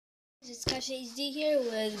it's Cash HD here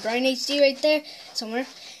with Brian HD right there somewhere.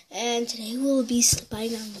 And today we'll be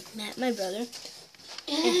spying on Matt, my brother.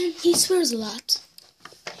 And he swears a lot.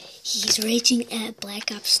 He's raging at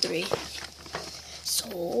Black Ops 3.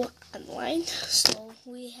 So, online. So,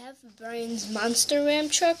 we have Brian's Monster Ram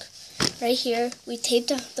truck right here. We taped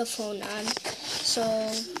the phone on.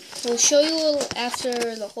 So, we'll show you after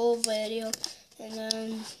the whole video. And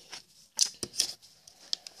then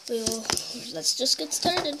let's just get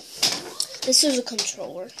started. This is a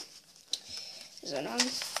controller. Is it on?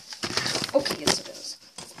 Okay, yes it is.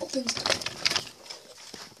 Open start.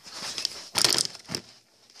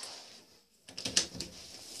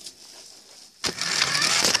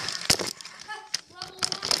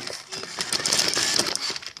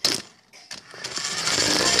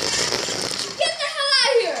 Get the hell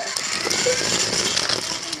out of here!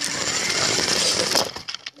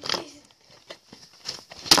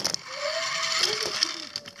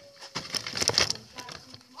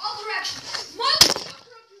 All directions.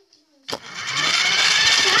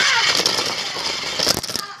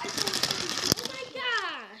 Oh my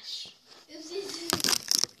gosh!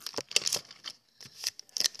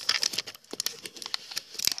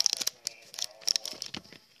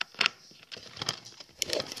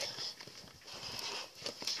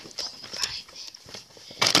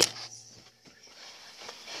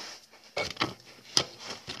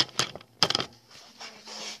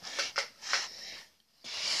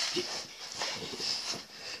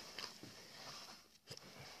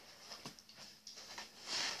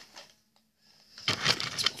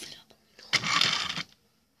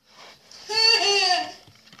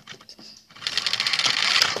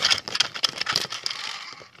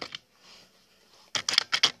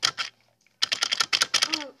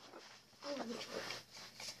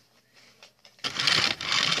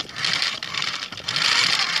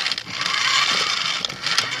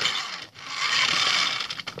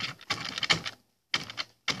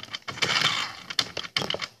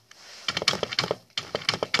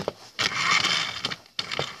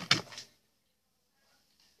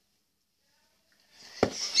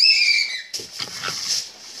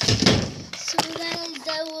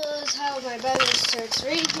 That was how my brother starts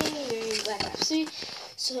raging during Black Ops 3.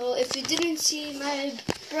 So if you didn't see my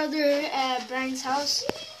brother at Brian's house,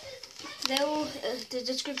 the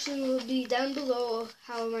description will be down below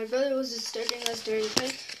how my brother was starting us during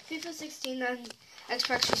FIFA 16 on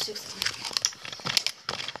Xbox 360.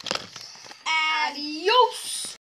 Adios!